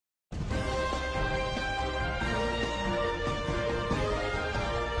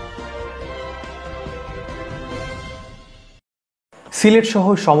সিলেট সহ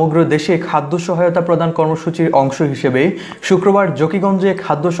সমগ্র দেশে খাদ্য সহায়তা প্রদান কর্মসূচির অংশ হিসেবে শুক্রবার জকিগঞ্জে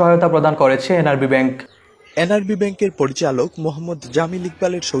খাদ্য সহায়তা প্রদান করেছে এনআরবি ব্যাংক। এনআরবি ব্যাংকের পরিচালক মোহাম্মদ জামিল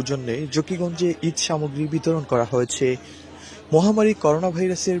ইকবালের সৌজন্যে জকিগঞ্জে ঈদ সামগ্রী বিতরণ করা হয়েছে। মহামারী করোনা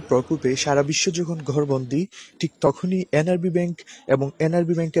ভাইরাসের প্রকোপে সারা বিশ্ব যখন ঘরবন্দি, ঠিক তখনই এনআরবি ব্যাংক এবং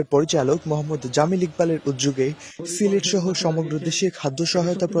এনআরবি ব্যাংকের পরিচালক মোহাম্মদ জামিল ইকবালের উদ্যোগে সিলেট সহ সমগ্র দেশে খাদ্য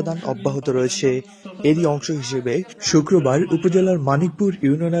সহায়তা প্রদান অব্যাহত রয়েছে। এরই অংশ হিসেবে শুক্রবার উপজেলার মানিকপুর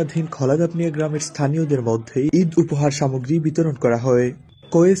ইউনিয়নাধীন খলাগাপনিয়া গ্রামের স্থানীয়দের মধ্যে ঈদ উপহার সামগ্রী বিতরণ করা হয়।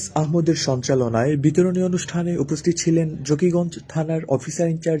 কোয়েস আহমদের সঞ্চালনায় বিতরণী অনুষ্ঠানে উপস্থিত ছিলেন জকিগঞ্জ থানার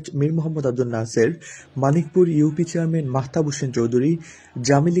officer in charge Mir Mohammad Abdul Naser, Manikpur UP chairman Mahtab Hossain Chowdhury,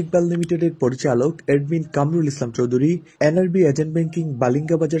 Jamil Iqbal লিমিটেডের পরিচালক admin Kamrul Islam Chowdhury, NRB agent banking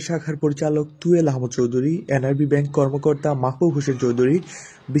বালিঙ্গা বাজার শাখার পরিচালক তুয়েল আহমদ চৌধুরী, এনআরবি ব্যাংক কর্মকর্তা মাহবুব হোসেন চৌধুরী,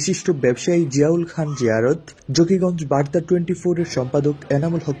 বিশিষ্ট ব্যবসায়ী জিয়াউল খান জিয়ারত, জকিগঞ্জ বার্তা 24 এর সম্পাদক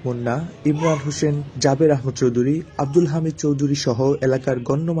এনামুল হক মুন্না, ইমরান হোসেন, জাবের আহমদ চৌধুরী, আব্দুল হামিদ চৌধুরী সহ এলাকার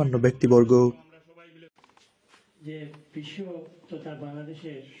গণ্যমান্য ব্যক্তিবর্গ।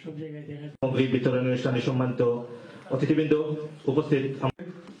 বিতরণ অনুষ্ঠানে সম্মানিত অতিথিবৃন্দ উপস্থিত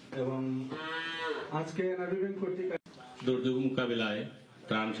এবং আজকে দুর্যোগ মোকাবিলায়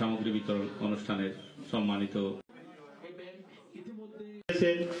ত্রাণ সামগ্রী বিতরণ অনুষ্ঠানের সম্মানিত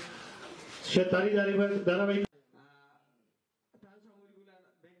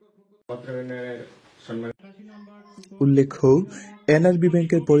উল্লেখ্য, এনআরবি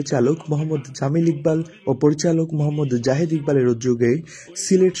ব্যাংকের পরিচালক মোহাম্মদ জামিল ইকবাল ও পরিচালক মোহাম্মদ জাহেদ ইকবালের উদ্যোগে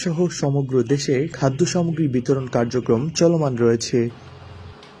সিলেট সহ সমগ্র দেশে খাদ্য সামগ্রী বিতরণ কার্যক্রম চলমান রয়েছে।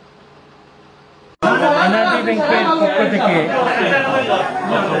 এনআরবি ব্যাংকের পক্ষ থেকে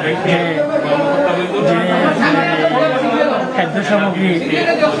খাদ্য সামগ্রী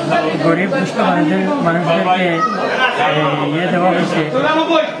গরিব দুস্থ মানুষদেরকে দেওয়া হয়েছে,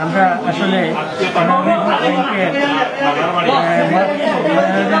 আমরা আসলে ব্যাংকের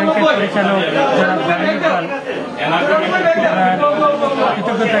পরিচালক জনাব জামিল ইকবাল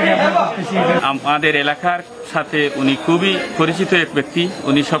কৃতজ্ঞতা জ্ঞাপন করতেছি। আমাদের এলাকার সাথে উনি খুবই পরিচিত এক ব্যক্তি।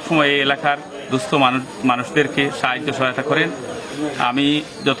 উনি সবসময় এই এলাকার দুস্থ মানুষদেরকে সাহায্য সহায়তা করেন। আমি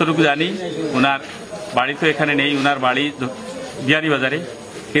যতটুকু জানি ওনার বাড়ি তো এখানে নেই, ওনার বাড়ি বিয়ানীবাজারে,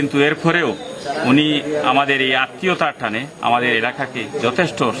 কিন্তু এরপরেও উনি আমাদের এই আত্মীয়তার টানে আমাদের এলাকাকে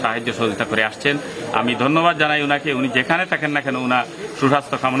যথেষ্ট সাহায্য সহযোগিতা করে আসছেন। আমি ধন্যবাদ জানাই ওনাকে। উনি যেখানে থাকেন না কেন ওনার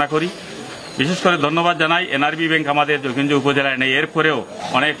সুস্বাস্থ্য কামনা করি। বিশেষ করে ধন্যবাদ জানাই এনআরবি ব্যাংক আমাদের জকিগঞ্জ উপজেলায় নেই, এরপরেও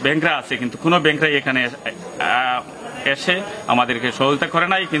অনেক ব্যাংকরা আছে কিন্তু কোনো ব্যাংকরাই এখানে এসে আমাদেরকে সহযোগিতা করে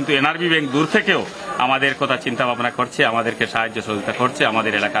নাই, কিন্তু এনআরবি ব্যাংক দূর থেকেও আমাদের কথা চিন্তা ভাবনা করছে, আমাদেরকে সাহায্য সহযোগিতা করছে,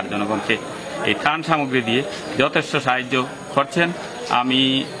 আমাদের এলাকার জনগণকে এই ত্রাণ সামগ্রী দিয়ে যথেষ্ট সাহায্য করছেন। আমি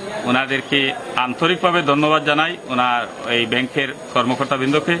ওনাদেরকে আন্তরিকভাবে ধন্যবাদ জানাই, ওনার এই ব্যাংকের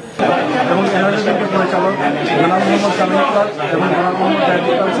কর্মকর্তাবৃন্দকে। এবং এনআরবি ব্যাংকের পরিচালক জনাব মোহাম্মদ জামিল ইকবাল এবং জনাব মোহাম্মদ জাহিদ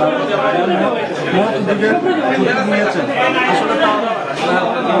ইকবাল স্যার মহৎ উদ্যোগের সুযোগ নিয়েছেন, আসলে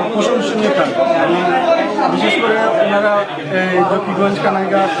প্রশংসনীয় কাজ। বিশেষ করে ওনারা জকিগঞ্জ,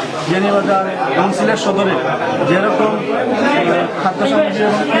 কানাইঘাট, বিয়ানীবাজার এবং সিলেট সদরে যেরকম খাদ্য সামগ্রী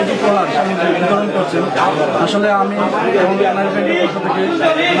এবং খেজুর কলার সামগ্রী বিতরণ করছেন, আসলে আমি এবং এনআরবি ব্যাংকের পক্ষ থেকে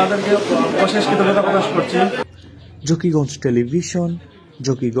ওনাদেরকে অশেষ কৃতজ্ঞতা প্রকাশ করছি। জকিগঞ্জ টেলিভিশন,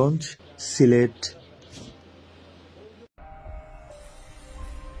 জকিগঞ্জ, সিলেট।